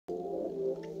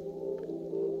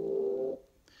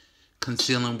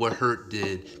Concealing what hurt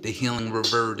did, the healing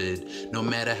reverted. No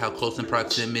matter how close in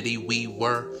proximity we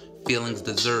were, feelings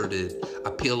deserted. I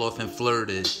peel off and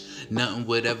flirted. Nothing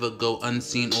would ever go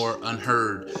unseen or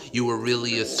unheard. You were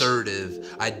really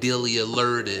assertive, ideally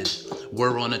alerted.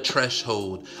 We're on a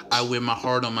threshold. I wear my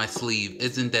heart on my sleeve.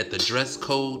 Isn't that the dress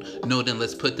code? No, then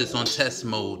let's put this on test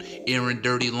mode. Airing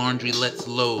dirty laundry, let's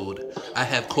load. I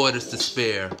have quarters to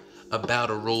spare. About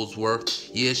a roll's worth.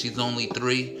 Yeah, she's only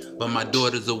 3, but my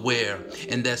daughter's aware,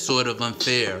 and that's sort of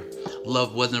unfair.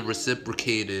 Love wasn't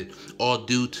reciprocated, all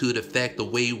due to the fact the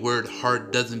wayward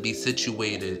heart doesn't be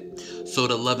situated. So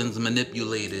the loving's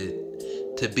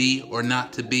manipulated. To be or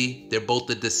not to be, they're both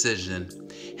a decision.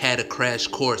 Had a crash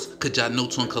course, could jot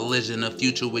notes on collision. A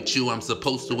future with you I'm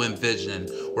supposed to envision.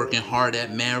 Working hard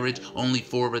at marriage, only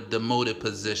for a demoted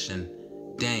position.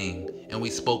 Dang, and we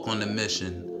spoke on the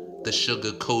mission. The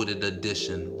sugar-coated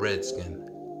edition, Redskin.